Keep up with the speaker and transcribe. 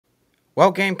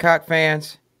Well, Gamecock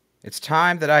fans, it's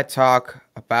time that I talk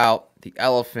about the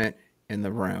elephant in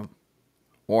the room,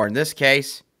 or in this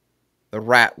case, the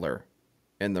Rattler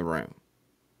in the room.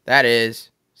 That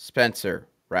is Spencer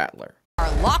Rattler.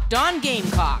 Our Locked On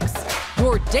Gamecocks,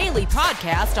 your daily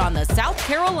podcast on the South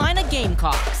Carolina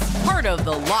Gamecocks, part of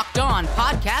the Locked On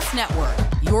Podcast Network,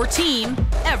 your team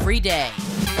every day.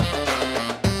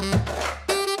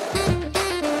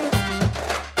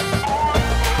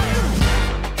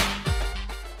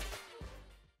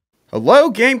 Hello,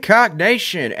 Gamecock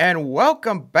Nation, and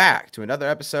welcome back to another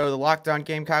episode of the Locked On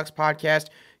Gamecocks podcast,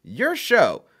 your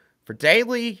show for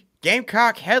daily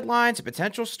Gamecock headlines and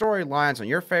potential storylines on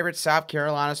your favorite South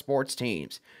Carolina sports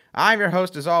teams. I'm your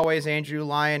host, as always, Andrew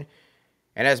Lyon,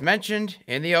 and as mentioned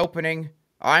in the opening,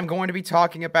 I'm going to be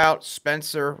talking about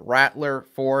Spencer Rattler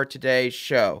for today's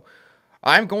show.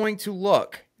 I'm going to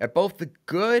look at both the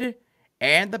good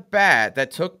and the bad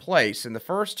that took place in the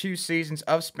first two seasons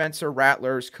of Spencer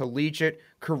Rattler's collegiate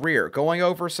career, going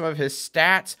over some of his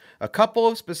stats, a couple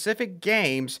of specific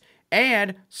games,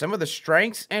 and some of the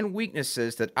strengths and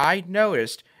weaknesses that I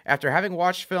noticed after having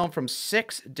watched film from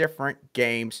 6 different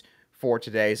games for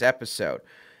today's episode.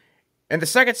 In the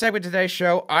second segment of today's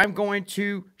show, I'm going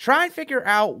to try and figure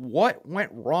out what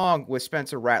went wrong with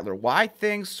Spencer Rattler, why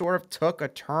things sort of took a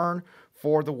turn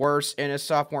for the worse in his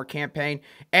sophomore campaign,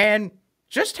 and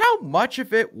just how much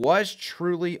of it was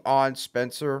truly on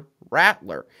Spencer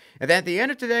Rattler. And then at the end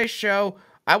of today's show,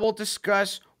 I will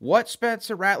discuss what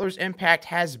Spencer Rattler's impact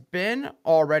has been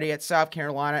already at South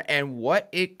Carolina and what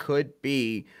it could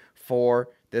be for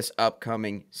this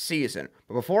upcoming season.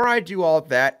 But before I do all of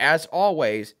that, as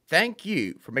always, thank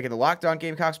you for making the Locked On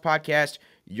Gamecocks podcast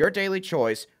your daily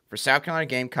choice for South Carolina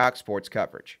Gamecocks sports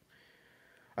coverage.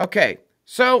 Okay.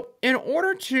 So in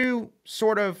order to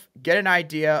sort of get an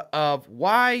idea of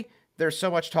why there's so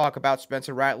much talk about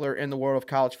Spencer Rattler in the world of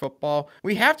college football,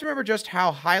 we have to remember just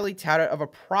how highly touted of a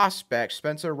prospect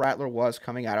Spencer Rattler was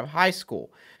coming out of high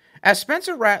school. As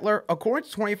Spencer Rattler, according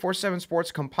to 24/7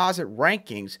 Sports composite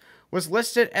rankings, was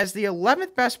listed as the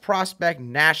 11th best prospect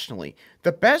nationally,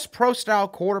 the best pro-style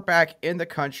quarterback in the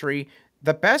country,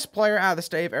 the best player out of the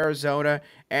state of Arizona,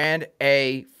 and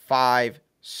a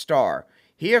 5-star.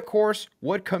 He, of course,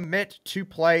 would commit to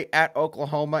play at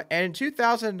Oklahoma, and in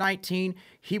 2019,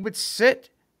 he would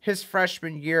sit his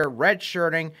freshman year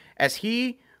redshirting as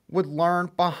he would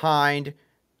learn behind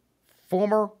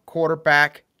former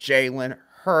quarterback Jalen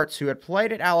Hurts, who had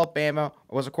played at Alabama,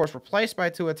 was, of course, replaced by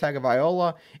Tua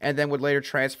Tagovailoa, and then would later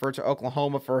transfer to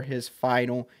Oklahoma for his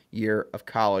final year of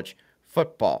college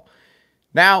football.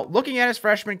 Now, looking at his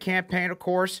freshman campaign, of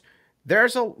course,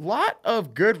 there's a lot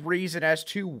of good reason as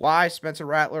to why Spencer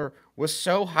Rattler was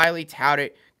so highly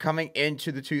touted coming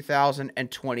into the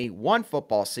 2021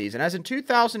 football season. As in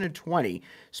 2020,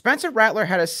 Spencer Rattler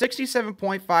had a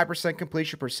 67.5%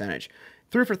 completion percentage,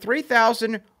 threw for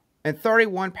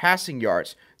 3,031 passing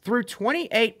yards, threw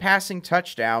 28 passing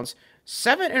touchdowns,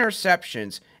 7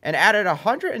 interceptions, and added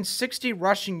 160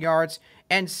 rushing yards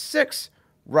and 6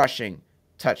 rushing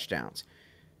touchdowns.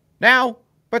 Now,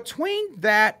 between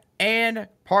that and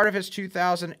part of his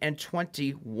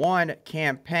 2021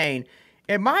 campaign,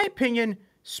 in my opinion,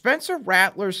 Spencer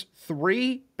Rattler's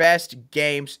 3 best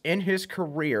games in his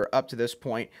career up to this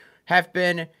point have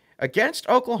been against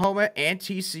Oklahoma and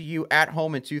TCU at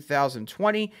home in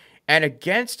 2020 and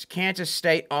against Kansas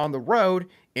State on the road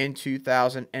in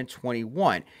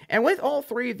 2021. And with all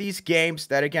 3 of these games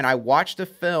that, again, I watched the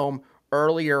film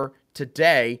earlier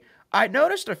today, I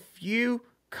noticed a few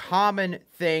common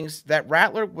things that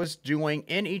Rattler was doing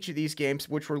in each of these games,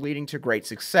 which were leading to great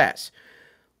success.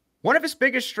 One of his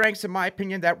biggest strengths, in my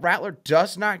opinion, that Rattler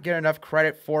does not get enough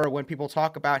credit for when people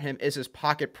talk about him is his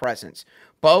pocket presence.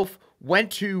 Both when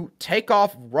to take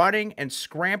off running and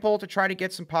scramble to try to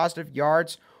get some positive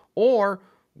yards, or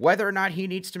whether or not he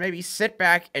needs to maybe sit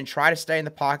back and try to stay in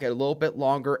the pocket a little bit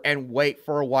longer and wait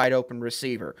for a wide open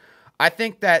receiver. I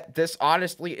think that this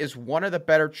honestly is one of the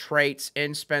better traits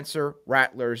in Spencer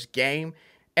Rattler's game.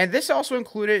 And this also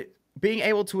included being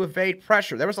able to evade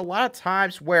pressure. There was a lot of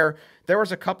times where there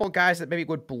was a couple guys that maybe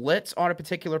would blitz on a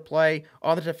particular play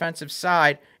on the defensive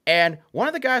side, and one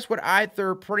of the guys would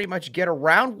either pretty much get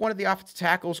around one of the offensive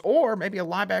tackles, or maybe a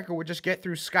linebacker would just get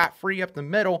through scot-free up the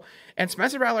middle, and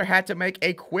Spencer Rattler had to make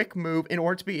a quick move in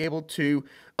order to be able to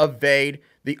evade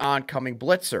the oncoming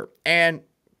blitzer. And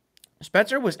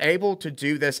Spencer was able to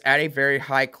do this at a very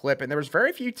high clip, and there was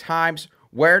very few times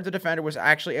where the defender was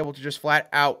actually able to just flat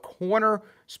out corner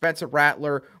Spencer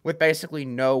Rattler with basically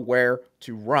nowhere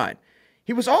to run.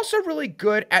 He was also really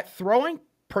good at throwing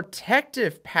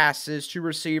protective passes to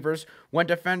receivers when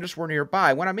defenders were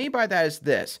nearby. What I mean by that is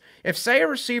this. If, say, a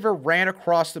receiver ran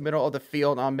across the middle of the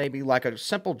field on maybe like a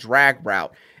simple drag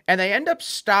route, and they end up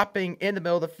stopping in the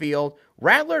middle of the field,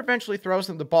 Rattler eventually throws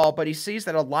them the ball, but he sees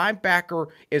that a linebacker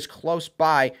is close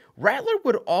by. Rattler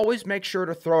would always make sure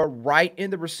to throw it right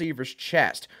in the receiver's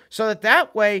chest, so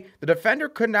that way the defender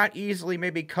could not easily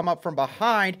maybe come up from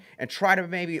behind and try to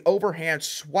maybe overhand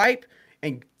swipe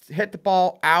and hit the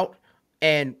ball out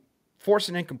and force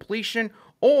an incompletion,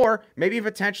 or maybe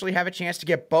potentially have a chance to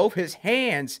get both his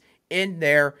hands in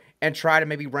there and try to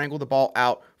maybe wrangle the ball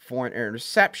out for an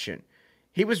interception.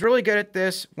 He was really good at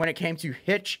this when it came to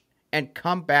hitch and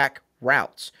comeback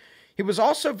routes. He was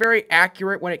also very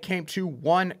accurate when it came to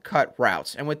one-cut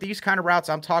routes. And with these kind of routes,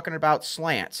 I'm talking about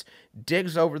slants,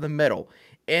 digs over the middle,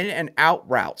 in and out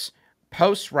routes,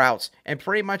 post routes, and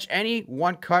pretty much any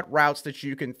one-cut routes that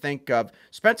you can think of.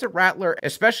 Spencer Rattler,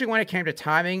 especially when it came to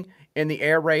timing in the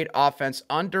air raid offense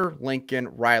under Lincoln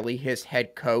Riley, his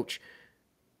head coach,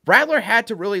 Rattler had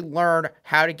to really learn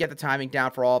how to get the timing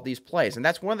down for all of these plays, and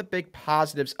that's one of the big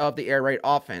positives of the air raid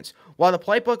offense. While the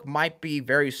playbook might be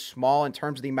very small in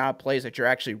terms of the amount of plays that you're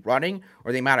actually running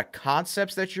or the amount of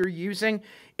concepts that you're using,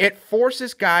 it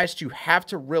forces guys to have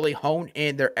to really hone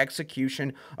in their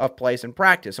execution of plays in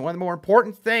practice. And one of the more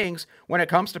important things when it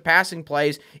comes to passing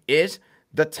plays is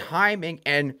the timing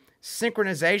and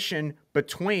synchronization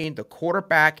between the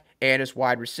quarterback and his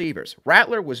wide receivers.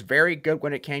 Rattler was very good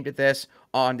when it came to this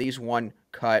on these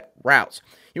one-cut routes.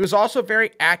 He was also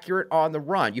very accurate on the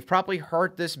run. You've probably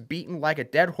heard this beaten like a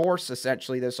dead horse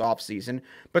essentially this offseason,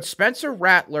 but Spencer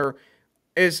Rattler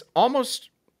is almost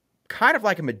kind of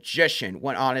like a magician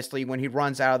when he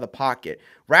runs out of the pocket.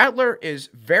 Rattler is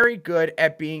very good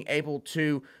at being able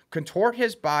to contort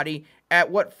his body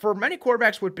at what for many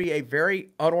quarterbacks would be a very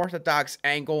unorthodox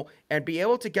angle and be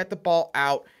able to get the ball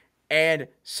out and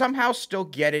somehow still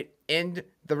get it in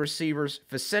the receiver's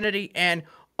vicinity, and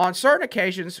on certain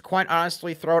occasions, quite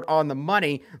honestly, throw it on the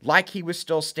money like he was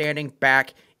still standing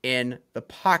back in the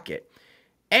pocket.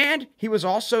 And he was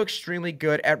also extremely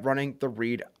good at running the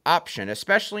read option,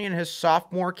 especially in his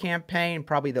sophomore campaign,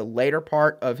 probably the later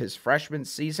part of his freshman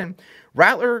season.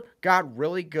 Rattler got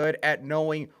really good at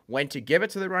knowing when to give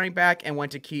it to the running back and when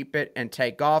to keep it and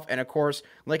take off. And of course,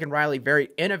 Lincoln Riley, very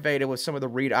innovative with some of the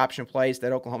read option plays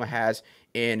that Oklahoma has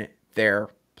in their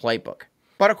playbook.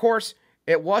 But of course,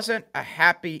 it wasn't a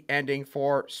happy ending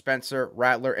for Spencer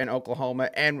Rattler in Oklahoma.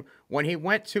 And when he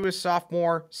went to his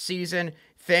sophomore season,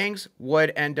 things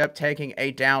would end up taking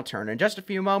a downturn. In just a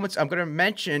few moments, I'm going to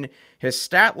mention his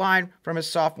stat line from his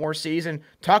sophomore season,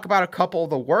 talk about a couple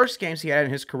of the worst games he had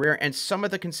in his career, and some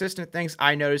of the consistent things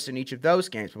I noticed in each of those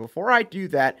games. But before I do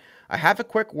that, I have a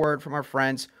quick word from our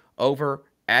friends over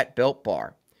at Built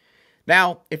Bar.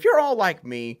 Now, if you're all like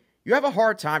me, you have a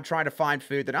hard time trying to find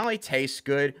food that not only tastes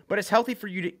good, but is healthy for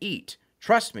you to eat.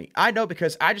 Trust me, I know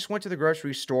because I just went to the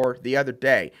grocery store the other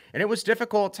day, and it was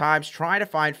difficult at times trying to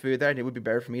find food that I knew would be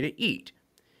better for me to eat.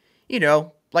 You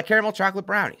know, like caramel chocolate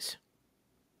brownies.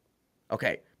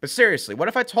 Okay, but seriously, what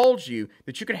if I told you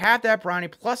that you could have that brownie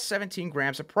plus 17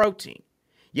 grams of protein?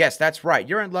 Yes, that's right.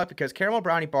 You're in luck because caramel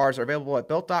brownie bars are available at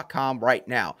Built.com right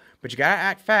now, but you gotta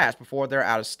act fast before they're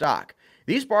out of stock.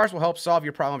 These bars will help solve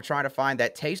your problem of trying to find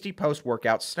that tasty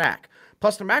post-workout snack.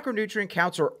 Plus, the macronutrient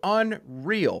counts are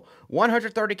unreal.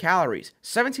 130 calories,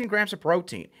 17 grams of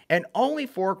protein, and only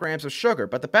 4 grams of sugar.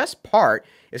 But the best part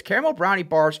is caramel brownie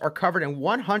bars are covered in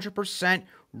 100%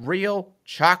 real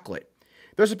chocolate.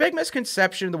 There's a big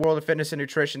misconception in the world of fitness and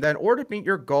nutrition that in order to meet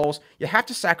your goals, you have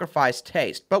to sacrifice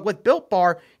taste. But with Built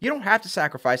Bar, you don't have to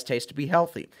sacrifice taste to be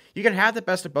healthy. You can have the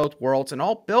best of both worlds, and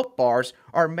all Built Bars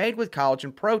are made with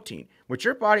collagen protein, which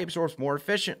your body absorbs more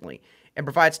efficiently and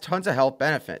provides tons of health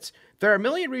benefits. There are a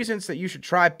million reasons that you should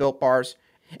try Built Bars,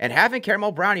 and having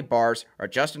caramel brownie bars are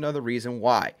just another reason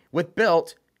why. With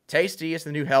Built, tasty is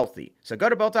the new healthy. So go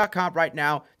to Built.com right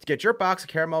now to get your box of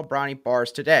caramel brownie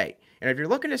bars today. And if you're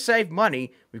looking to save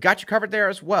money, we've got you covered there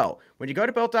as well. When you go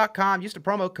to Built.com, use the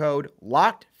promo code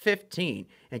LOCKED15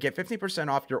 and get 15%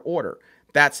 off your order.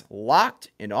 That's LOCKED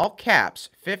in all caps,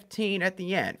 15 at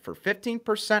the end for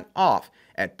 15% off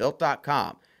at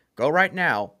Built.com. Go right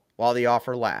now while the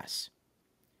offer lasts.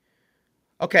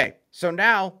 Okay, so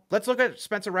now let's look at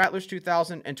Spencer Rattler's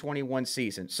 2021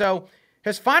 season. So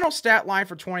his final stat line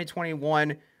for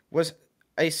 2021 was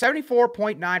a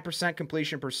 74.9%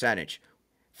 completion percentage,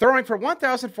 throwing for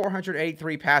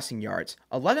 1,483 passing yards,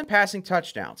 11 passing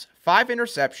touchdowns, 5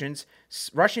 interceptions,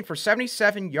 rushing for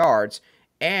 77 yards,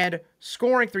 and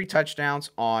scoring 3 touchdowns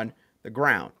on the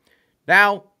ground.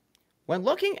 Now, When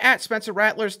looking at Spencer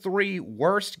Rattler's 3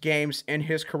 worst games in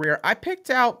his career, I picked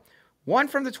out 1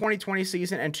 from the 2020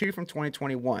 season and 2 from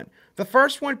 2021. The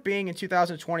first one being in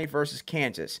 2020 versus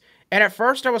Kansas. And at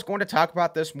first I was going to talk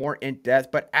about this more in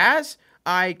depth, but as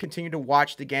I continued to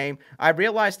watch the game, I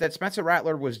realized that Spencer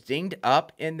Rattler was dinged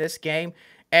up in this game.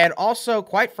 And also,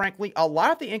 quite frankly, a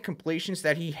lot of the incompletions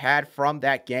that he had from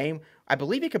that game, I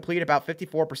believe he completed about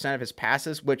 54% of his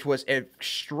passes, which was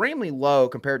extremely low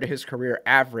compared to his career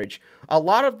average. A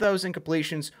lot of those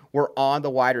incompletions were on the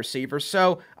wide receivers.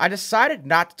 So I decided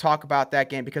not to talk about that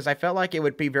game because I felt like it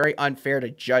would be very unfair to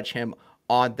judge him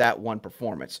on that one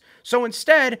performance. So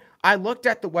instead, I looked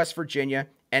at the West Virginia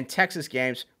and Texas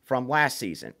games from last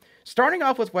season. Starting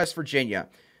off with West Virginia,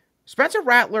 Spencer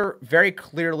Rattler very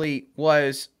clearly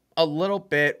was a little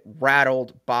bit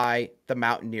rattled by the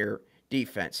Mountaineer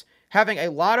defense, having a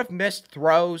lot of missed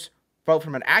throws, both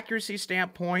from an accuracy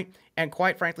standpoint and,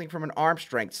 quite frankly, from an arm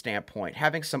strength standpoint,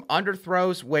 having some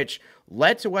underthrows, which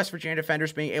led to West Virginia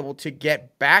defenders being able to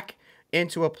get back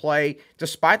into a play,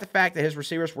 despite the fact that his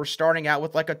receivers were starting out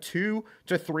with like a 2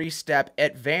 to 3 step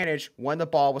advantage when the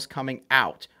ball was coming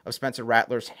out of Spencer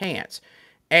Rattler's hands.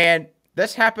 And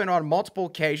this happened on multiple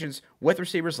occasions with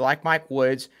receivers like Mike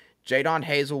Woods, Jadon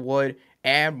Hazelwood,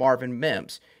 and Marvin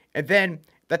Mims. And then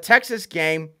the Texas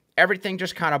game, everything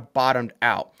just kind of bottomed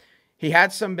out. He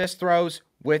had some missed throws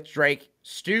with Drake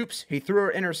Stoops. He threw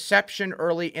an interception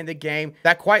early in the game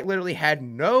that quite literally had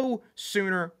no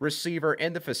Sooner receiver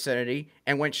in the vicinity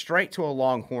and went straight to a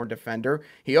Longhorn defender.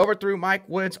 He overthrew Mike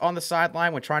Woods on the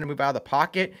sideline when trying to move out of the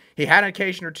pocket. He had an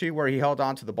occasion or two where he held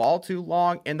on to the ball too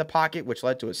long in the pocket, which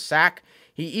led to a sack.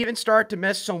 He even started to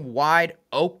miss some wide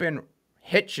open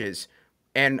hitches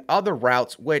and other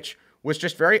routes, which was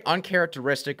just very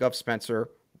uncharacteristic of Spencer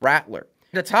Rattler.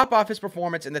 To top off his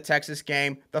performance in the Texas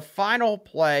game, the final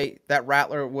play that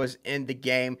Rattler was in the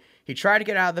game, he tried to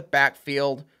get out of the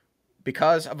backfield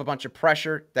because of a bunch of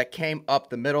pressure that came up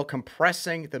the middle,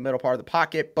 compressing the middle part of the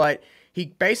pocket, but he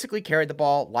basically carried the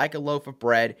ball like a loaf of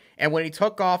bread, and when he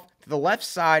took off to the left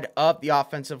side of the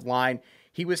offensive line,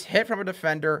 he was hit from a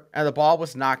defender, and the ball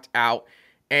was knocked out,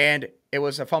 and it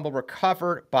was a fumble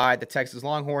recovered by the Texas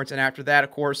Longhorns, and after that,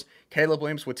 of course, Caleb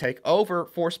Williams would take over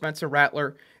for Spencer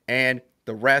Rattler, and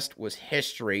the rest was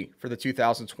history for the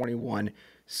 2021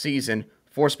 season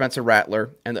for Spencer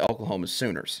Rattler and the Oklahoma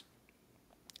Sooners.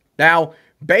 Now,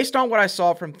 based on what I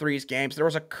saw from these games, there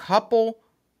was a couple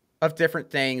of different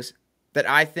things that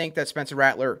I think that Spencer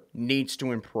Rattler needs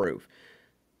to improve.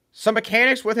 Some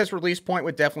mechanics with his release point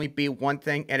would definitely be one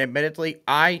thing, and admittedly,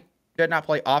 I did not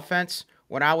play offense.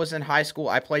 When I was in high school,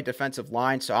 I played defensive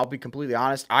line, so I'll be completely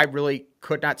honest. I really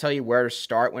could not tell you where to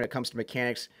start when it comes to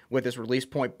mechanics with his release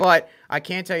point, but I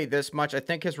can tell you this much. I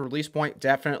think his release point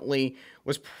definitely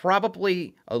was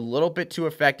probably a little bit too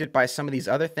affected by some of these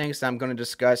other things that I'm going to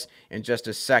discuss in just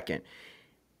a second.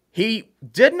 He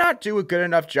did not do a good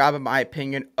enough job, in my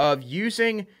opinion, of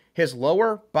using his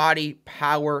lower body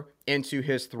power into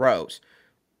his throws.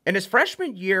 In his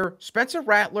freshman year, Spencer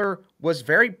Rattler was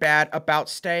very bad about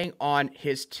staying on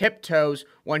his tiptoes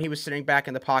when he was sitting back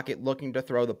in the pocket looking to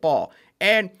throw the ball.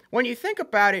 And when you think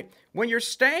about it, when you're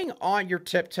staying on your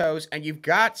tiptoes and you've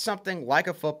got something like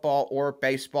a football or a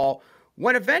baseball,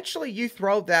 when eventually you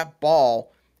throw that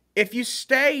ball, if you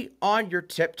stay on your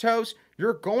tiptoes,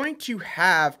 you're going to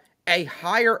have a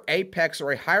higher apex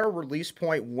or a higher release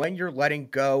point when you're letting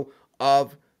go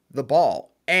of the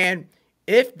ball. And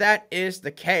if that is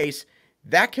the case,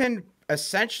 that can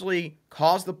essentially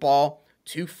cause the ball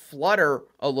to flutter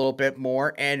a little bit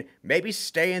more and maybe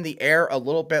stay in the air a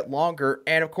little bit longer.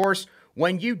 And of course,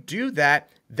 when you do that,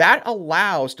 that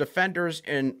allows defenders,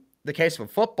 in the case of a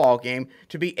football game,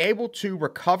 to be able to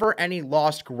recover any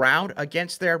lost ground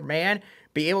against their man,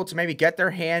 be able to maybe get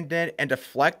their hand in and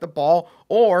deflect the ball,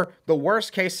 or the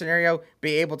worst case scenario,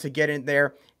 be able to get in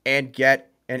there and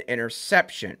get an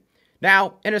interception.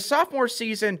 Now, in his sophomore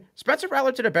season, Spencer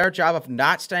Rattler did a better job of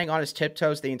not staying on his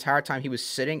tiptoes the entire time he was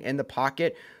sitting in the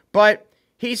pocket, but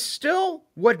he still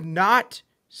would not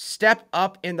step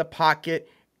up in the pocket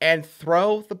and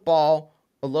throw the ball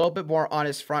a little bit more on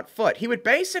his front foot. He would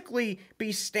basically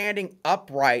be standing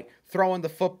upright, throwing the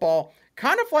football,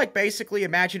 kind of like basically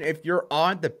imagine if you're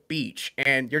on the beach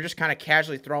and you're just kind of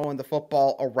casually throwing the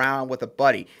football around with a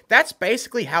buddy. That's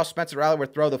basically how Spencer Rattler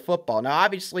would throw the football. Now,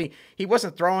 obviously, he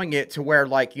wasn't throwing it to where,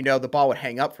 like, you know, the ball would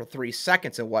hang up for 3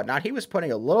 seconds and whatnot. He was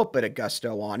putting a little bit of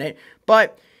gusto on it,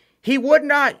 but he would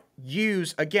not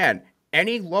use, again,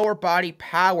 any lower body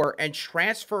power and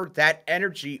transfer that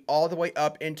energy all the way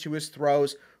up into his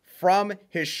throws from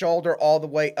his shoulder all the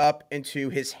way up into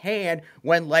his hand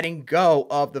when letting go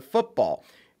of the football.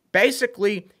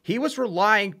 Basically, he was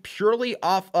relying purely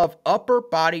off of upper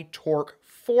body torque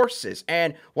forces.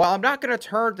 And while I'm not going to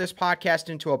turn this podcast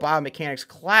into a biomechanics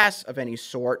class of any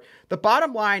sort, the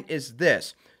bottom line is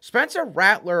this. Spencer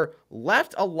Rattler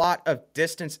left a lot of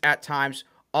distance at times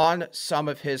on some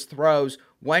of his throws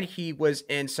when he was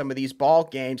in some of these ball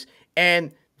games,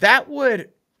 and that would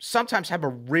sometimes have a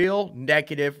real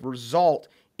negative result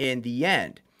in the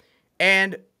end.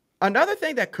 And another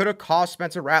thing that could have caused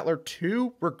Spencer Rattler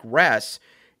to regress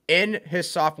in his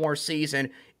sophomore season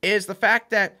is the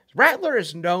fact that Rattler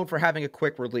is known for having a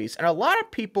quick release, and a lot of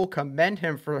people commend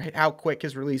him for how quick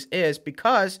his release is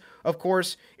because, of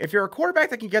course, if you're a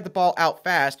quarterback that can get the ball out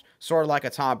fast, sort of like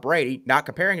a Tom Brady, not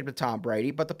comparing him to Tom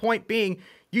Brady, but the point being,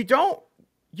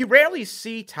 you rarely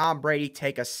see Tom Brady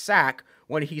take a sack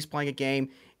when he's playing a game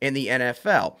in the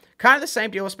NFL. Kind of the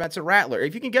same deal with Spencer Rattler.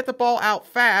 If you can get the ball out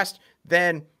fast,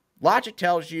 then logic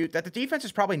tells you that the defense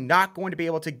is probably not going to be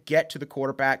able to get to the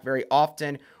quarterback very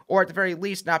often, or at the very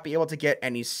least not be able to get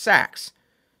any sacks.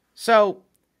 So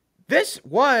this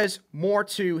was more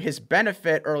to his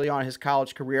benefit early on in his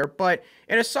college career, but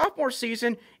in his sophomore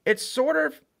season, it sort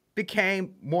of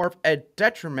became more of a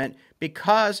detriment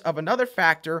because of another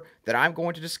factor that I'm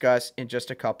going to discuss in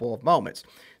just a couple of moments.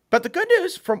 But the good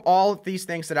news from all of these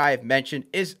things that I have mentioned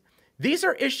is these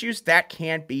are issues that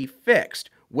can be fixed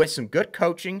with some good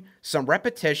coaching, some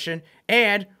repetition,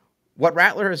 and what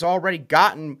Rattler has already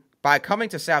gotten by coming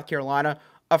to South Carolina,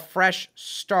 a fresh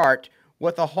start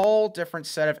with a whole different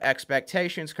set of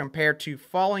expectations compared to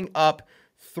following up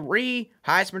 3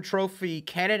 Heisman Trophy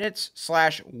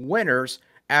candidates/winners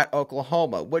at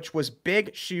Oklahoma, which was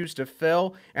big shoes to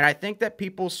fill, and I think that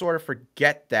people sort of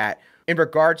forget that in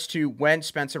regards to when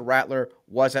Spencer Rattler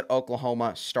was at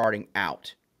Oklahoma starting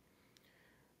out.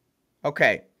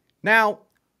 Okay, now,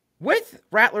 with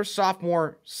Rattler's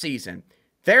sophomore season,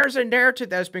 there's a narrative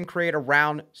that has been created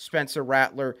around Spencer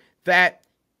Rattler that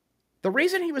the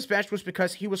reason he was benched was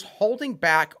because he was holding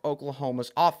back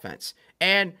Oklahoma's offense.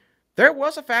 And there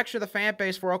was a faction of the fan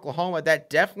base for Oklahoma that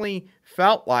definitely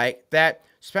felt like that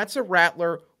Spencer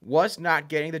Rattler was not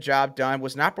getting the job done,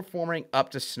 was not performing up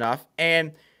to snuff,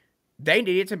 and they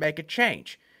needed to make a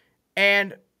change.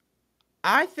 And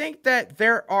I think that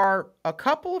there are a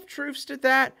couple of truths to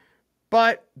that,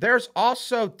 but there's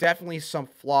also definitely some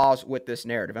flaws with this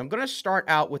narrative. I'm going to start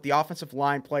out with the offensive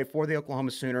line play for the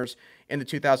Oklahoma Sooners in the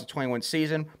 2021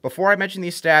 season. Before I mention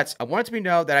these stats, I want it to be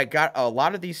known that I got a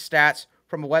lot of these stats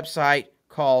from a website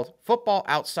called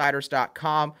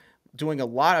footballoutsiders.com, doing a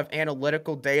lot of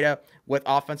analytical data with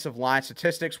offensive line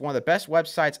statistics. One of the best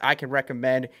websites I can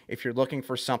recommend if you're looking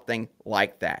for something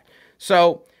like that.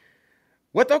 So,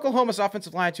 with Oklahoma's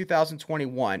offensive line in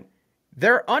 2021,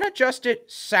 their unadjusted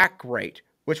sack rate,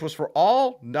 which was for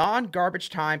all non-garbage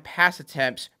time pass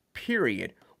attempts,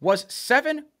 period, was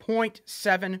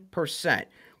 7.7%,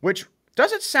 which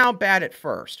doesn't sound bad at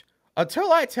first,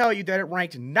 until I tell you that it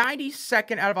ranked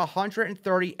 92nd out of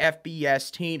 130 FBS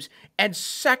teams and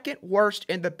second worst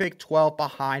in the Big 12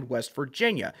 behind West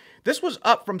Virginia. This was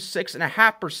up from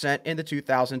 6.5% in the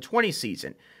 2020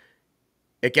 season.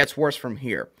 It gets worse from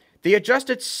here. The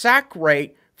adjusted sack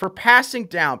rate for passing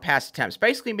down pass attempts,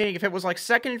 basically meaning if it was like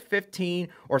 2nd and 15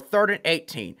 or 3rd and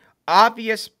 18,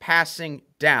 obvious passing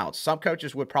downs. Some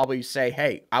coaches would probably say,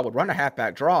 hey, I would run a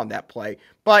halfback draw on that play,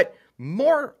 but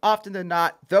more often than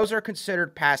not, those are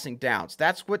considered passing downs.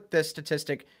 That's what this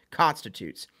statistic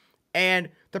constitutes. And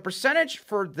the percentage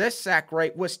for this sack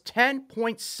rate was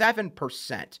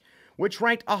 10.7%, which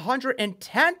ranked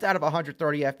 110th out of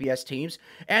 130 FBS teams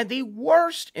and the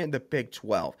worst in the Big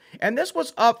 12. And this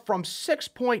was up from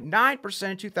 6.9%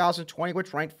 in 2020,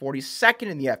 which ranked 42nd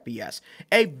in the FBS.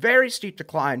 A very steep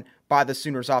decline by the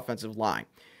Sooners' offensive line.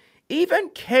 Even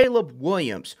Caleb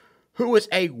Williams, who is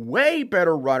a way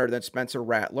better runner than Spencer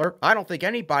Rattler, I don't think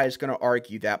anybody's going to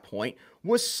argue that point,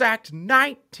 was sacked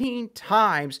 19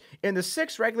 times in the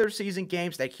 6 regular season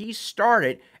games that he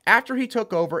started after he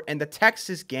took over in the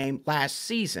Texas game last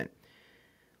season.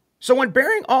 So when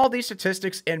bearing all these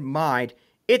statistics in mind,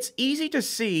 it's easy to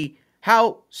see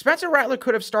how Spencer Rattler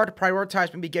could have started to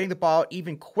prioritize maybe getting the ball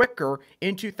even quicker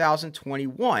in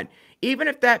 2021, even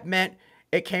if that meant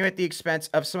it came at the expense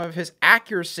of some of his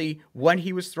accuracy when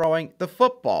he was throwing the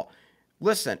football.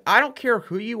 Listen, I don't care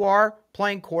who you are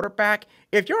playing quarterback.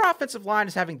 If your offensive line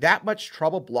is having that much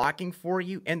trouble blocking for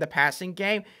you in the passing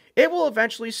game, it will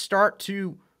eventually start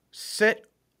to sit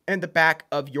in the back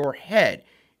of your head.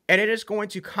 And it is going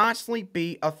to constantly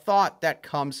be a thought that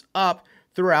comes up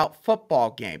throughout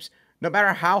football games, no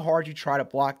matter how hard you try to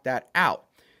block that out.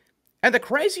 And the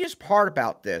craziest part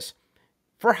about this,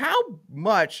 for how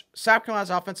much South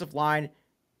Carolina's offensive line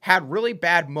had really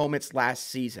bad moments last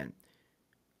season.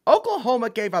 Oklahoma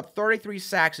gave up 33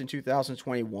 sacks in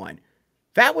 2021.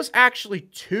 That was actually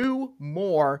 2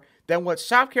 more than what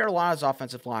South Carolina's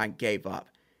offensive line gave up.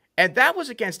 And that was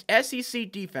against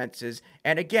SEC defenses.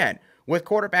 And again, with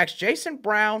quarterbacks Jason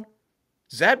Brown,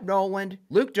 Zeb Noland,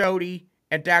 Luke Doty,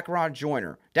 and Dacaron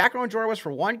Joyner. Dacaron Joyner was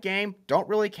for 1 game. Don't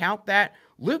really count that.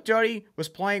 Luke Doty was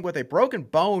playing with a broken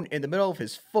bone in the middle of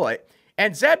his foot.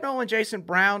 And Zeb Noland, Jason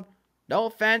Brown, no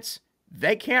offense,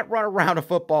 they can't run around a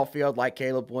football field like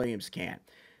Caleb Williams can.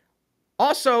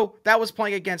 Also, that was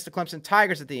playing against the Clemson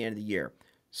Tigers at the end of the year.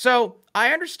 So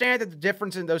I understand that the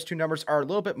difference in those 2 numbers are a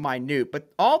little bit minute,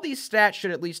 but all these stats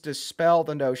should at least dispel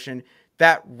the notion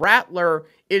that Rattler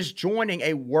is joining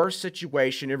a worse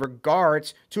situation in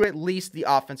regards to at least the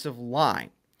offensive line.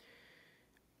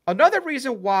 Another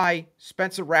reason why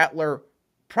Spencer Rattler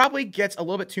probably gets a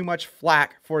little bit too much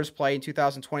flack for his play in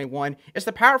 2021 is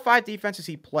the Power 5 defenses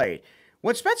he played.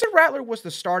 When Spencer Rattler was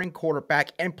the starting quarterback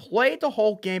and played the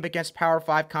whole game against Power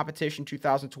 5 competition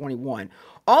 2021,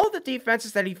 all of the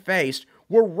defenses that he faced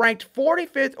were ranked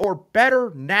 45th or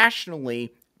better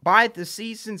nationally by the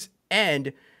season's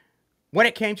end when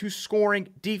it came to scoring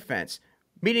defense,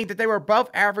 meaning that they were above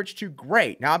average to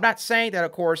great. Now, I'm not saying that,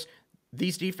 of course,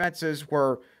 these defenses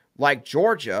were like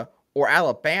Georgia or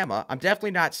Alabama. I'm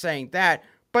definitely not saying that,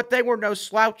 but they were no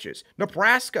slouches.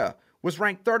 Nebraska was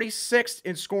ranked 36th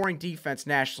in scoring defense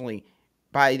nationally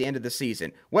by the end of the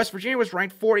season. West Virginia was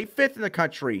ranked 45th in the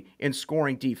country in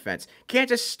scoring defense.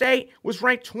 Kansas State was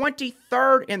ranked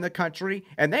 23rd in the country,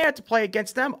 and they had to play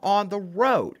against them on the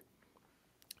road.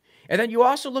 And then you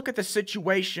also look at the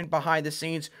situation behind the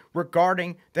scenes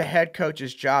regarding the head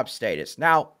coach's job status.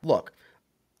 Now, look,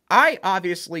 I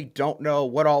obviously don't know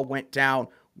what all went down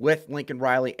with Lincoln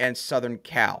Riley and Southern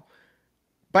Cal.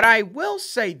 But I will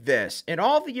say this, in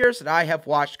all the years that I have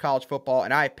watched college football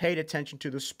and I paid attention to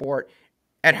the sport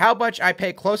and how much I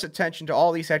pay close attention to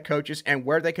all these head coaches and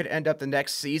where they could end up the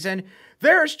next season,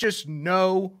 there's just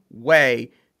no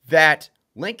way that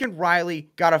Lincoln Riley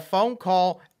got a phone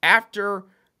call after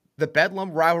the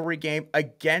Bedlam rivalry game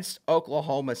against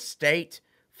Oklahoma State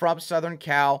from Southern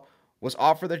Cal, was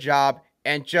offered the job,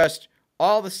 and just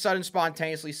all of a sudden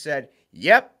spontaneously said,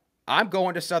 yep, I'm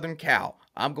going to Southern Cal.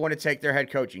 I'm going to take their head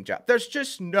coaching job. There's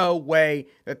just no way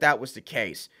that that was the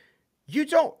case. You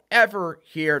don't ever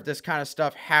hear this kind of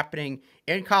stuff happening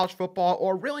in college football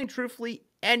or really and truthfully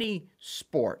any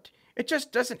sport. It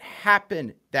just doesn't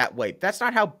happen that way. That's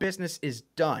not how business is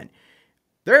done.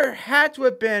 There had to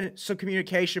have been some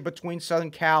communication between Southern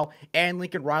Cal and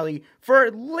Lincoln Riley for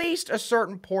at least a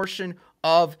certain portion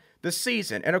of the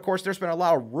season. And of course, there's been a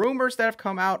lot of rumors that have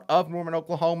come out of Norman,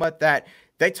 Oklahoma that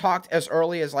they talked as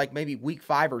early as like maybe week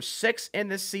 5 or 6 in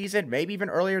this season, maybe even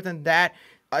earlier than that.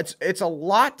 It's a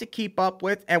lot to keep up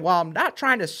with. And while I'm not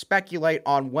trying to speculate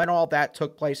on when all that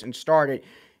took place and started,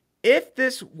 if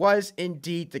this was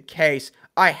indeed the case,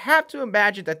 I have to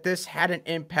imagine that this had an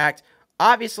impact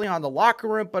obviously on the locker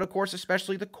room, but of course,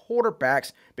 especially the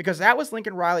quarterbacks, because that was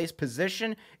Lincoln Riley's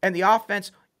position and the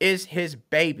offense is his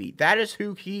baby. That is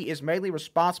who he is mainly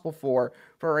responsible for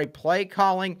a play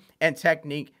calling and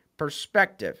technique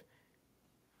perspective.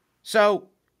 So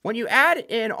when you add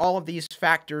in all of these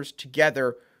factors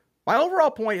together, my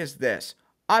overall point is this.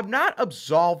 I'm not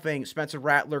absolving Spencer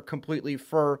Rattler completely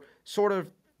for sort of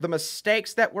the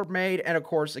mistakes that were made, and of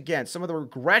course, again, some of the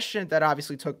regression that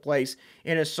obviously took place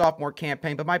in his sophomore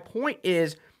campaign. But my point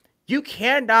is, you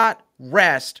cannot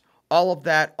rest all of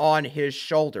that on his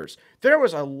shoulders. There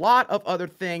was a lot of other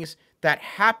things that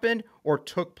happened or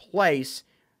took place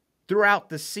throughout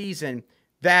the season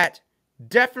that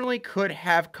definitely could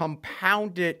have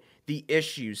compounded the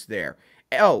issues there.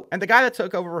 Oh, and the guy that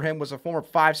took over for him was a former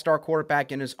 5-star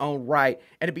quarterback in his own right.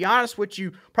 And to be honest with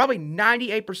you, probably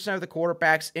 98% of the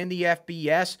quarterbacks in the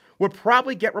FBS would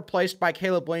probably get replaced by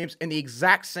Caleb Williams in the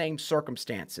exact same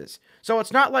circumstances. So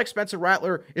it's not like Spencer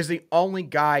Rattler is the only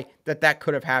guy that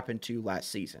could have happened to last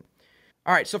season.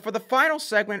 All right, so for the final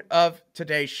segment of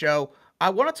today's show,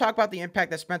 I want to talk about the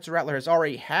impact that Spencer Rattler has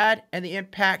already had and the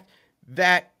impact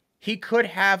that he could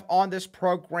have on this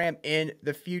program in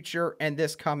the future and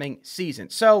this coming season.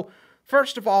 So,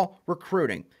 first of all,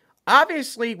 recruiting.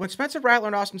 Obviously, when Spencer Rattler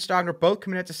and Austin Stogner both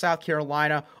committed to South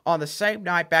Carolina on the same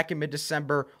night back in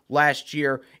mid-December last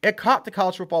year, it caught the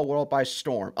college football world by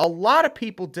storm. A lot of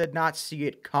people did not see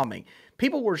it coming.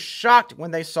 People were shocked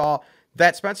when they saw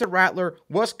that Spencer Rattler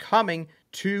was coming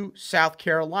to South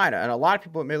Carolina. And a lot of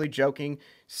people admittedly joking,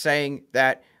 saying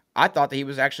that I thought that he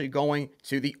was actually going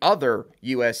to the other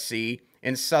USC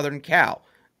in Southern Cal.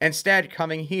 instead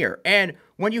coming here. And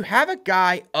when you have a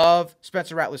guy of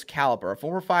Spencer Rattler's caliber, a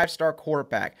former 5-star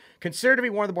quarterback, considered to be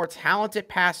one of the more talented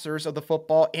passers of the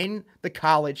football in the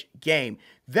college game,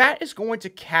 that is going to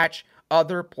catch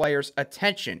other players'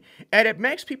 attention. And it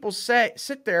makes people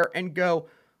sit there and go,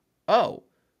 oh,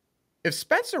 if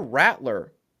Spencer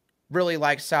Rattler really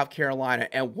likes South Carolina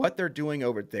and what they're doing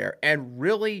over there and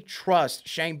really trust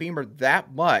Shane Beamer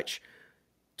that much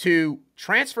to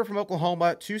transfer from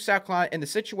Oklahoma to South Carolina in the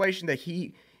situation that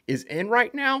he is in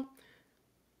right now,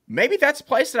 maybe that's a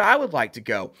place that I would like to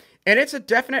go. And it's a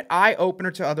definite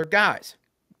eye-opener to other guys.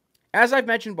 As I've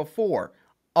mentioned before,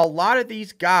 a lot of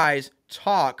these guys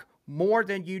talk more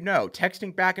than you know,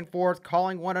 texting back and forth,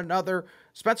 calling one another.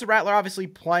 Spencer Rattler obviously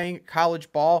playing college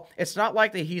ball. It's not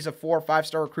like that he's a 4 or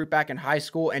 5-star recruit back in high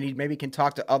school and he maybe can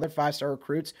talk to other 5-star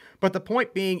recruits. But the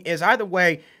point being is, either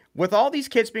way, with all these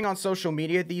kids being on social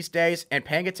media these days and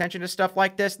paying attention to stuff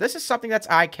like this is something that's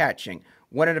eye-catching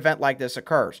when an event like this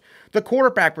occurs. The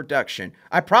quarterback production.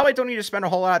 I probably don't need to spend a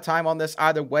whole lot of time on this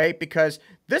either way, because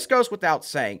this goes without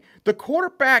saying. The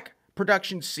quarterback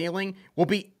production ceiling will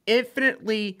be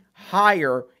infinitely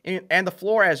higher, and the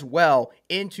floor as well,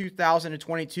 in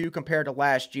 2022 compared to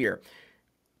last year.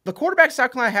 The quarterback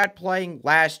South Carolina had playing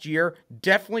last year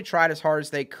definitely tried as hard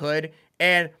as they could,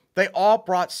 and they all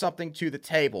brought something to the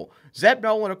table. Zeb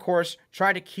Nolan, of course,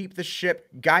 tried to keep the ship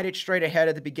guided straight ahead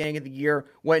at the beginning of the year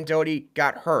when Doty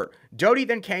got hurt. Doty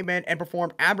then came in and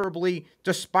performed admirably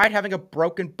despite having a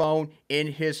broken bone in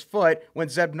his foot when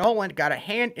Zeb Nolan got a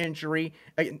hand injury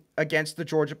against the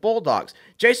Georgia Bulldogs.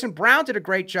 Jason Brown did a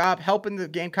great job helping the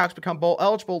Gamecocks become bowl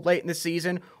eligible late in the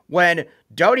season when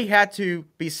Doty had to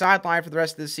be sidelined for the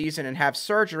rest of the season and have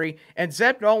surgery, and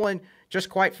Zeb Nolan, just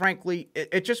quite frankly,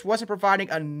 it just wasn't providing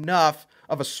enough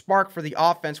of a spark for the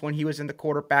offense when he was in the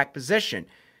quarterback position.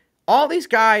 All these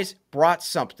guys brought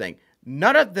something.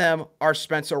 None of them are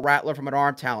Spencer Rattler from an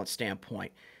arm talent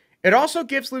standpoint. It also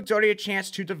gives Luke Doty a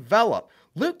chance to develop.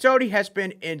 Luke Doty has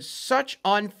been in such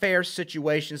unfair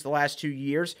situations the last 2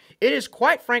 years. It is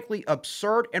quite frankly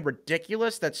absurd and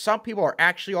ridiculous that some people are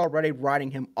actually already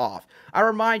writing him off. I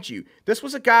remind you, this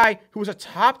was a guy who was a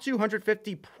top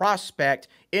 250 prospect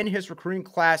in his recruiting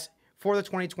class for the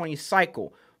 2020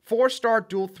 cycle. 4-star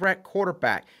dual threat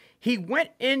quarterback. He went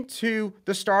into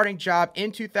the starting job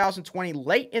in 2020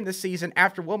 late in the season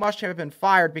after Will Muschamp had been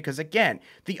fired because, again,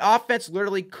 the offense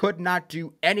literally could not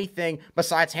do anything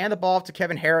besides hand the ball off to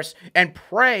Kevin Harris and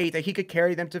pray that he could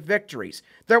carry them to victories.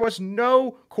 There was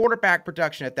no quarterback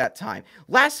production at that time.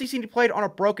 Last season, he played on a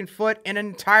broken foot in an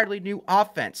entirely new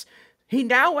offense. He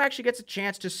now actually gets a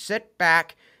chance to sit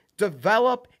back,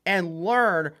 develop, and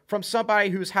learn from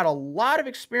somebody who's had a lot of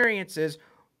experiences,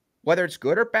 whether it's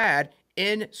good or bad,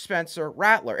 in Spencer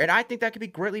Rattler. And I think that could be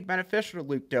greatly beneficial to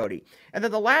Luke Doty. And then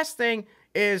the last thing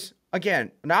is,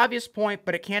 again, an obvious point,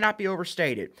 but it cannot be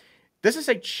overstated. This is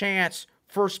a chance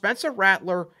for Spencer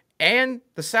Rattler and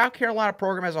the South Carolina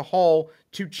program as a whole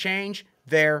to change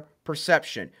their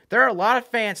perception. There are a lot of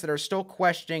fans that are still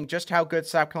questioning just how good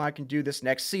South Carolina can do this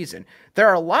next season. There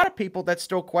are a lot of people that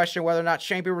still question whether or not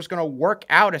Shane Beamer is going to work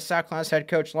out as South Carolina's head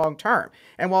coach long term.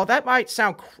 And while that might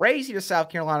sound crazy to South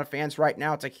Carolina fans right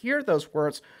now to hear those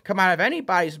words come out of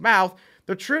anybody's mouth,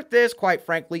 the truth is, quite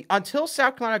frankly, until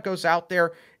South Carolina goes out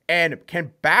there and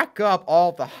can back up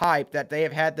all the hype that they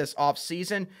have had this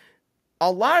offseason,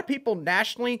 a lot of people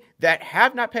nationally that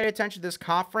have not paid attention to this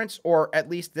conference, or at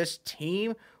least this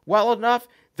team, well enough,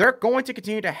 they're going to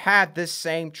continue to have this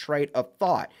same trait of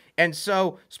thought. And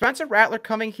so Spencer Rattler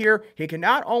coming here, he can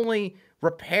not only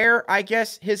repair, I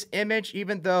guess, his image,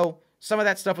 even though some of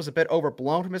that stuff was a bit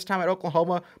overblown from his time at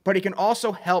Oklahoma, but he can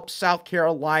also help South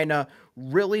Carolina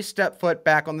really step foot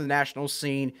back on the national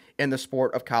scene in the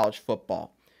sport of college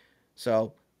football.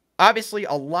 So obviously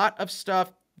a lot of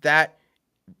stuff that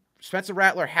Spencer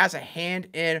Rattler has a hand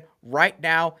in right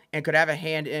now and could have a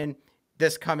hand in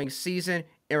this coming season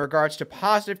in regards to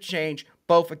positive change,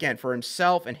 both, again, for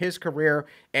himself and his career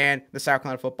and the South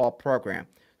Carolina football program.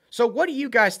 So what do you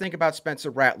guys think about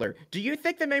Spencer Rattler? Do you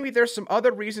think that maybe there's some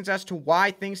other reasons as to why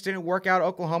things didn't work out at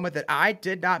Oklahoma that I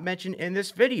did not mention in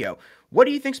this video? What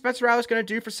do you think Spencer Rattler is going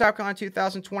to do for South Carolina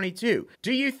 2022?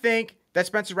 Do you think that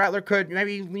Spencer Rattler could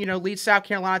maybe, lead South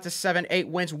Carolina to 7-8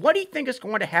 wins? What do you think is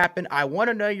going to happen? I want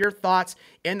to know your thoughts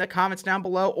in the comments down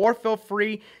below, or feel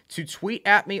free to tweet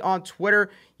at me on Twitter.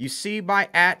 You see my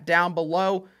 @ down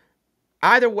below.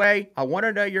 Either way, I want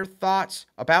to know your thoughts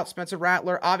about Spencer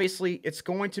Rattler. Obviously, it's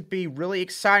going to be really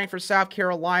exciting for South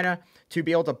Carolina to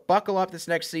be able to buckle up this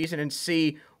next season and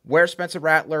see where Spencer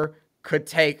Rattler could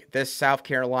take this South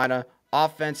Carolina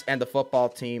offense, and the football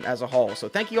team as a whole. So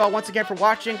thank you all once again for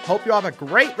watching. Hope you all have a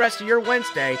great rest of your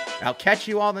Wednesday. I'll catch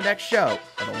you all on the next show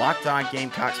of the Locked On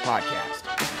Gamecocks podcast.